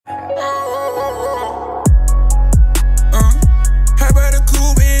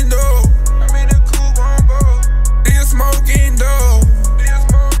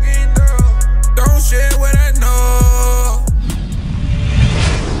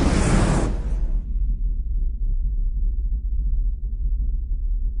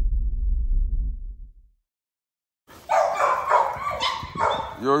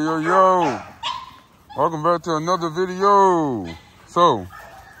Yo, yo, yo. Welcome back to another video. So,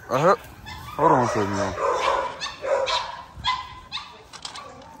 hold on a second, y'all.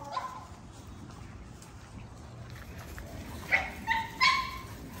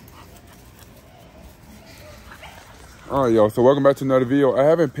 All right, y'all. So welcome back to another video. I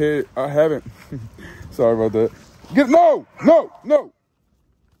haven't. Sorry about that.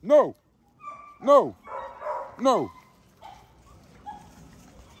 No.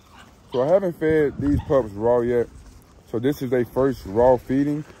 So I haven't fed these pups raw yet. So this is their first raw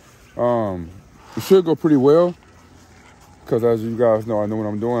feeding. It should go pretty well, because as you guys know, I know what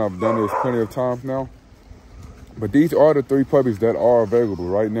I'm doing. I've done this plenty of times now. But these are the 3 puppies that are available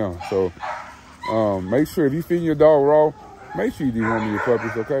right now. So make sure if you feed your dog raw, make sure you deworm me your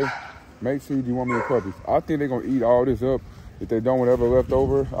puppies, okay? Make sure you deworm me your puppies. I think they're gonna eat all this up. If they don't, whatever left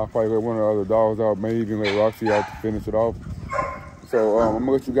over, I'll probably let one of the other dogs out, maybe even let Roxy out to finish it off. So I'm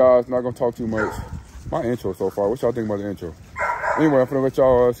gonna let you guys, not gonna talk too much. My intro so far, what y'all think about the intro? Anyway, I'm gonna let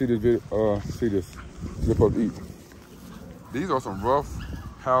y'all see this video, see the pup eat. These are some rough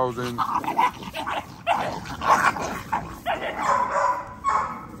housing. I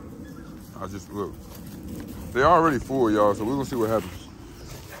just look. They're already full, y'all, so we're gonna see what happens.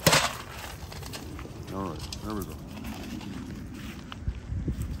 All right, there we go.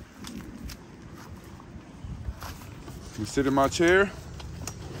 You sit in my chair.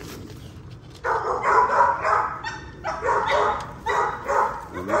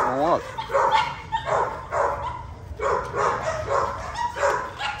 And let's go watch.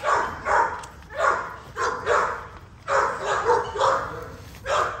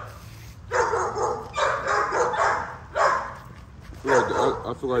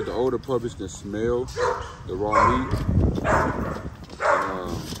 I feel like the older puppies can smell the raw meat.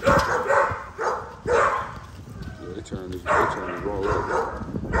 They turn this raw up.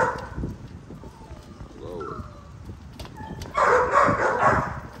 Lord.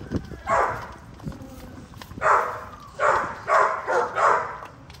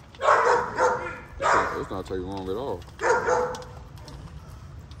 It's not taking long at all.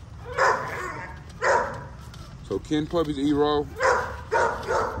 So can puppies eat raw?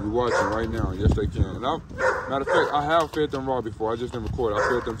 You're watching right now. Yes, they can. And matter of fact, I have fed them raw before. I just didn't record. I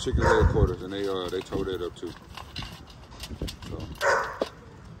fed them chicken leg quarters, and they tore that up too. So,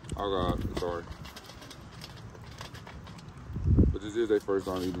 sorry. But this is their first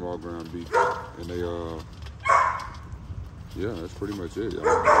time eating raw ground beef, and they yeah, that's pretty much it.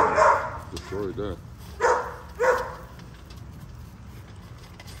 Y'all destroyed that.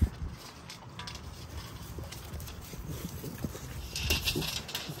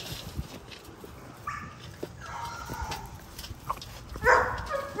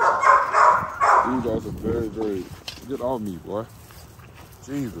 These guys are very, very, get off me, boy.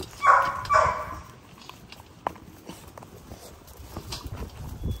 Jesus.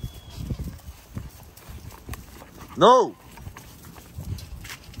 No!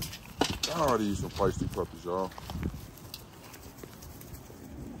 God, these some feisty puppies, y'all.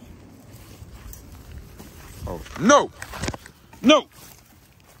 Oh, no! No!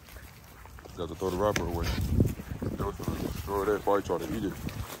 Got to throw the wrapper away. They was gonna destroy that before I try to eat it.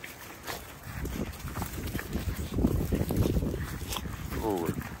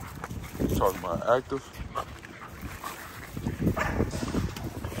 Lord. You talking about active?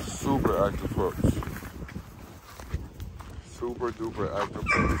 Super active pups. Super duper active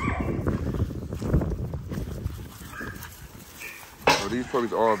pups. So these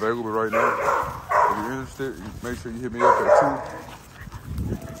puppies are available right now. If you're interested, make sure you hit me up at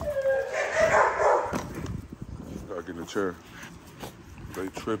 2. Gotta get in the chair. They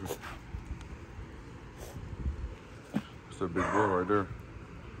tripping. That's a big boy right there.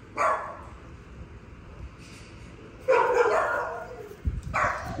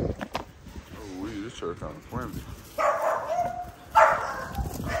 Oh, this chair kind of flimsy.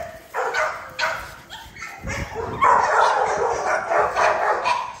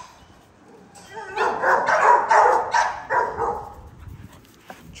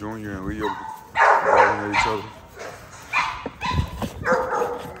 Junior and Leo at each other.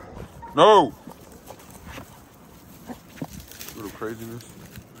 No! Little craziness.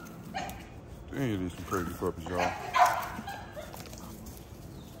 Dang, these some crazy puppies, y'all.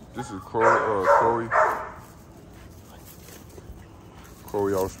 This is Chloe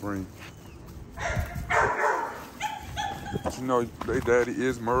offspring. But you know, their daddy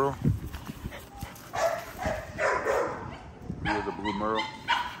is Merle. He is a blue Merle.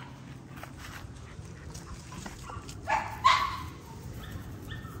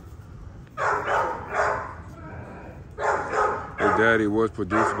 Daddy was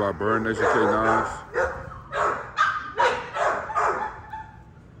produced by Burn Nation K9s.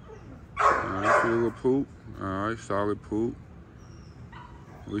 Alright, feel a poop. Alright, solid poop.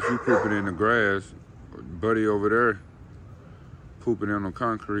 At least you pooping in the grass. Buddy over there pooping in on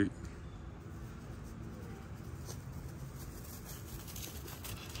concrete.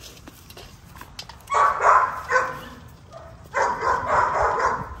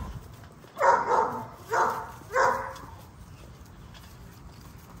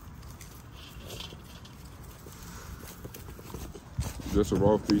 Just a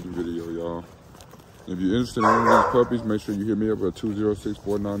raw feeding video, y'all. If you're interested in one of these puppies, make sure you hit me up at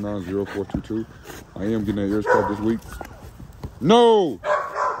 206-499-0422. I am getting that ears cut this week. No!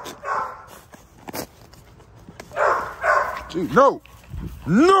 Gee, no!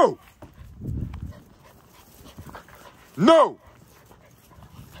 No! No!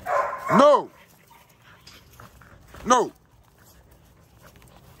 No! No!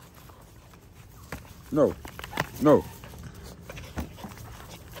 No! No!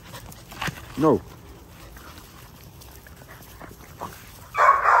 No.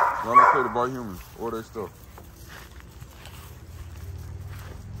 Not okay to buy humans or their stuff.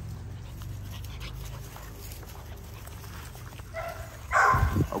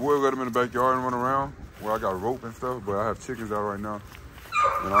 I would let them in the backyard and run around where I got rope and stuff, but I have chickens out right now,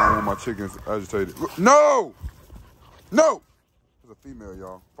 and I don't want my chickens agitated. No! No! There's a female,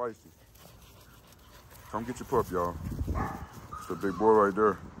 y'all. Feisty. Come get your pup, y'all. It's a big boy right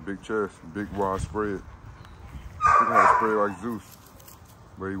there. Big chest, big wide spread. He can have a spread like Zeus,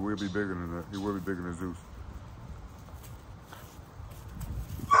 but he will be bigger than that. He will be bigger than Zeus.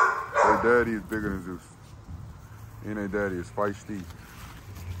 Their daddy is bigger than Zeus. And their daddy is feisty.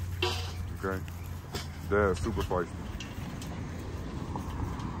 Okay? Dad's super feisty.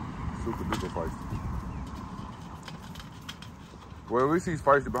 Super duper feisty. Well, at least he's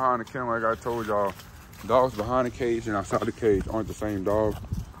feisty behind the kennel, like I told y'all. Dogs behind the cage and outside the cage aren't the same dog.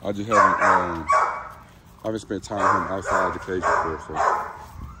 I just haven't spent time with him outside the cage before, so.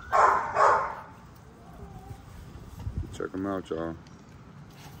 Check him out, y'all.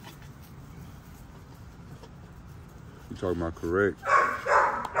 You talking about correct.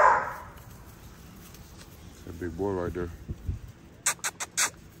 That big boy right there.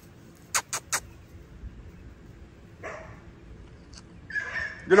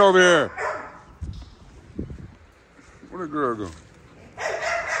 Get over here. Where'd the girl go?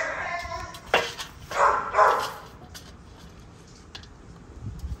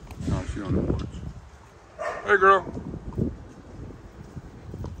 No, she on the porch. Hey, girl.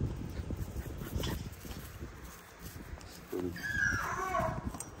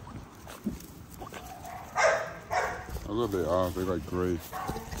 I love their eyes. They're like gray.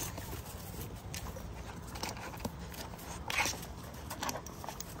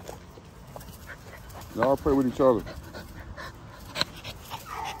 Y'all play with each other.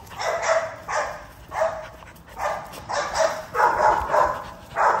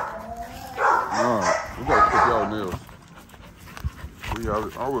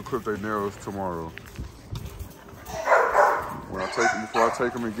 I will clip their nails tomorrow. When I take them, before I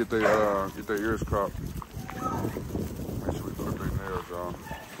take them and get their ears cropped. Make sure we clip their nails, y'all.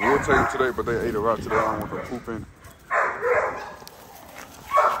 We will take them today, but they ate a lot today. I don't want them pooping.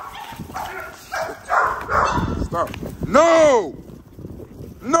 Stop. No!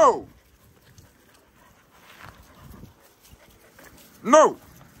 No! No!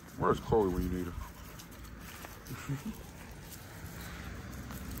 Where's Chloe when you need her?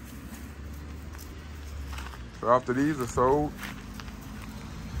 So after these are sold,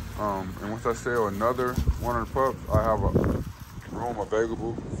 and once I sell another one of the pups, I have a room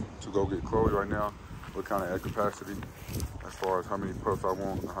available to go get Chloe right now. We're kind of at capacity as far as how many pups I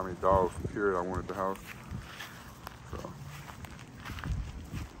want, or how many dogs, period, I want at the house. So.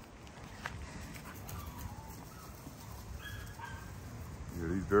 Yeah,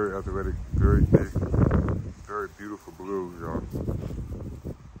 these very athletic, very big, very beautiful blues, y'all.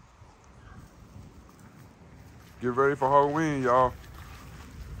 Get ready for Halloween, y'all.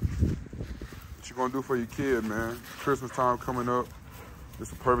 What you gonna do for your kid, man? Christmas time coming up.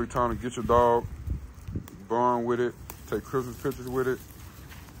 It's a perfect time to get your dog, bond with it, take Christmas pictures with it,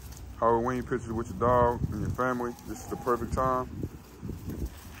 Halloween pictures with your dog and your family. This is the perfect time.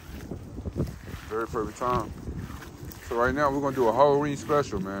 Very perfect time. So right now we're gonna do a Halloween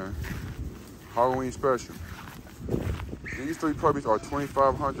special, man. Halloween special. These 3 puppies are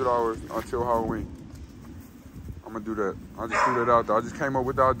 $2,500 until Halloween. I'm gonna do that. I just threw that out there. I just came up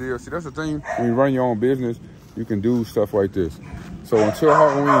with the idea. See, that's the thing. When you run your own business, you can do stuff like this. So until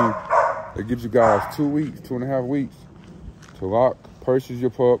Halloween, it gives you guys 2 weeks, 2.5 weeks to lock, purchase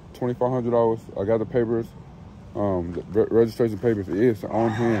your pup, $2,500. I got the papers. The registration papers is on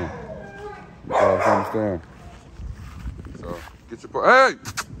hand. You guys understand? So get your pup. Hey!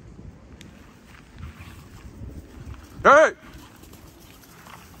 Hey!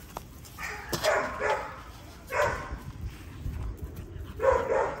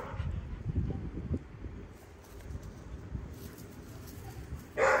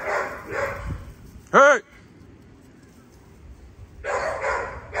 Hey!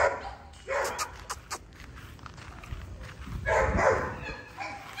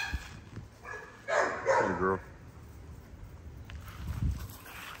 Hey, girl.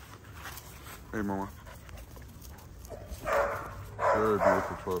 Hey, mama. Very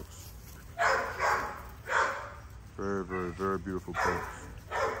beautiful pups. Very, very, very beautiful pups.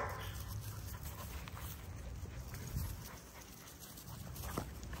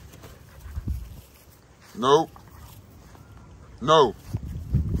 No. No.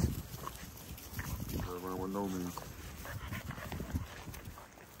 Everybody want no means.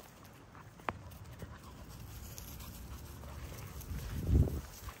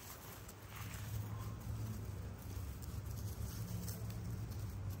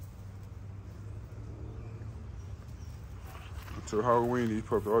 Until Halloween, these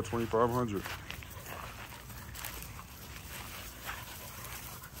pups are $2,500.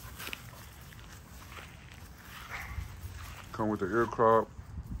 Come with the ear crop,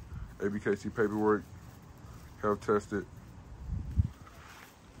 ABKC paperwork, health tested,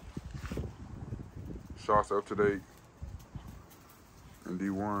 shots up to date, and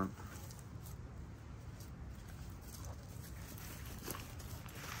D1.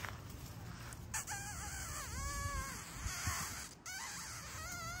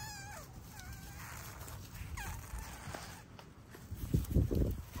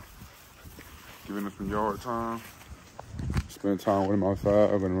 Giving them some yard time. Spend time with them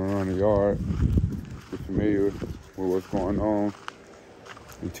outside. I'm gonna run around the yard, get familiar with what's going on,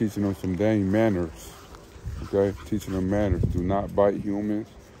 and teaching them some dang manners. Okay, teaching them manners. Do not bite humans.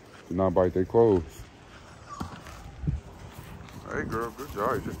 Do not bite their clothes. Hey, girl, good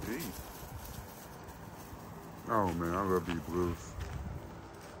job. You just peed. Oh man, I love these blues.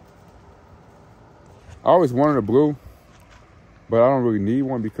 I always wanted a blue, but I don't really need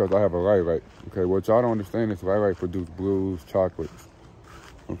one because I have a light. Okay, what y'all don't understand is light produce blues, chocolates.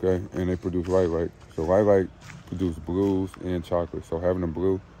 Okay, and they produce light. So light produce blues and chocolate. So having a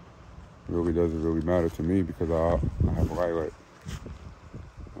blue really doesn't really matter to me because I have a light.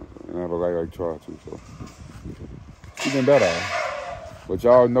 And I have a light try too, so even better. But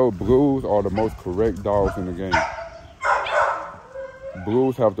y'all know blues are the most correct dogs in the game.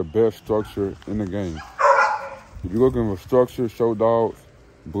 Blues have the best structure in the game. If you're looking for structure, show dogs,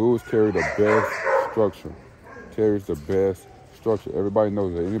 blues carry the best structure. Carries the best structure. Everybody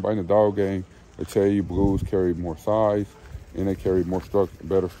knows that. Anybody in the dog game, they tell you blues carry more size and they carry more structure,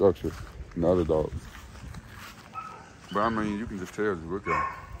 better structure than other dogs. But I mean, you can just tell, just look at them.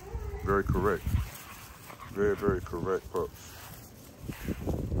 Very correct. Very, very correct pups.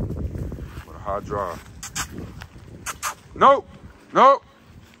 With a high drive. Nope. Nope.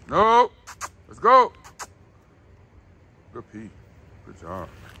 Nope. Let's go. Good pee. Good job.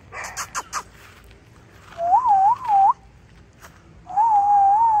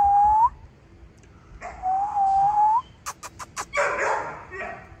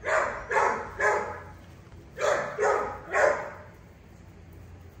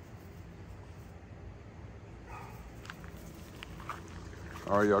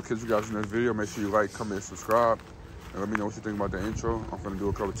 All right, y'all, catch you guys in this video. Make sure you like, comment, and subscribe. And let me know what you think about the intro. I'm gonna do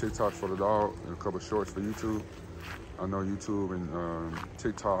a couple TikToks for the dog and a couple shorts for YouTube. I know YouTube and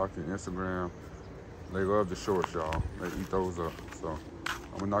TikTok and Instagram, they love the shorts, y'all. They eat those up. So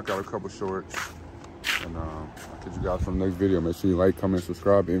I'm gonna knock out a couple shorts. And I'll catch you guys from the next video. Make sure you like, comment,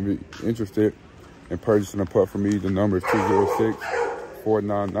 subscribe. And if you're interested in purchasing a pup from me, the number is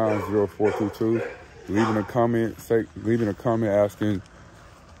 206-499-0422. Leaving a comment asking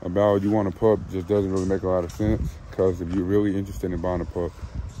about you want a pup just doesn't really make a lot of sense, because if you're really interested in buying a pup,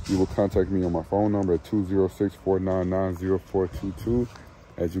 you will contact me on my phone number at 206-499-0422.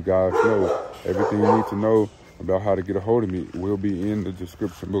 As you guys know, everything you need to know about how to get a hold of me will be in the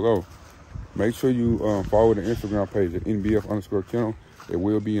description below. Make sure you follow the Instagram page at NBF_kennel. It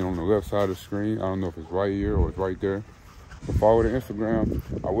will be on the left side of the screen. I don't know if it's right here or it's right there. But follow the Instagram.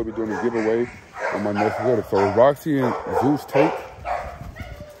 I will be doing a giveaway on my next litter. So Roxy and Zeus take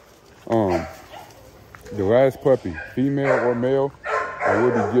the last puppy, female or male, I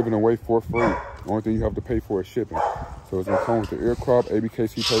will be giving away for free. The only thing you have to pay for is shipping. So it's gonna come with the ear crop,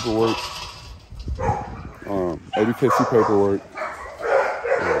 ABKC paperwork, ABKC paperwork,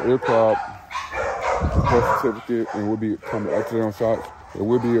 ear crop, health certificate, and we'll be coming actually on shots. It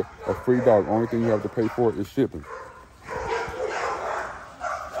will be a free dog. Only thing you have to pay for is shipping.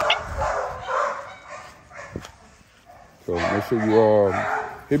 So make sure you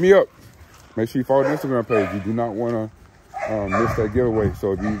hit me up. Make sure you follow the Instagram page. You do not want to miss that giveaway.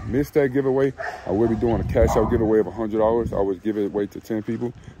 So if you miss that giveaway, I will be doing a cash out giveaway of $100. I would give it away to 10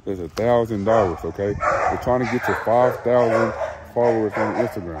 people. There's $1,000, okay? We're trying to get to 5,000 followers on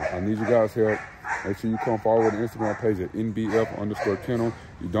Instagram. I need you guys' help. Make sure you come follow the Instagram page at NBF_kennel.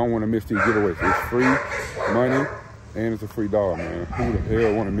 You don't want to miss these giveaways. It's free money and it's a free dog, man. Who the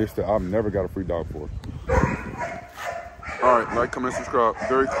hell want to miss that? I've never got a free dog for it. All right, like, comment, subscribe.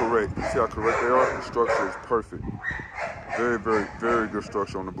 Very correct. You see how correct they are? The structure is perfect. Very, very, very good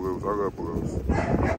structure on the blues. I love blues.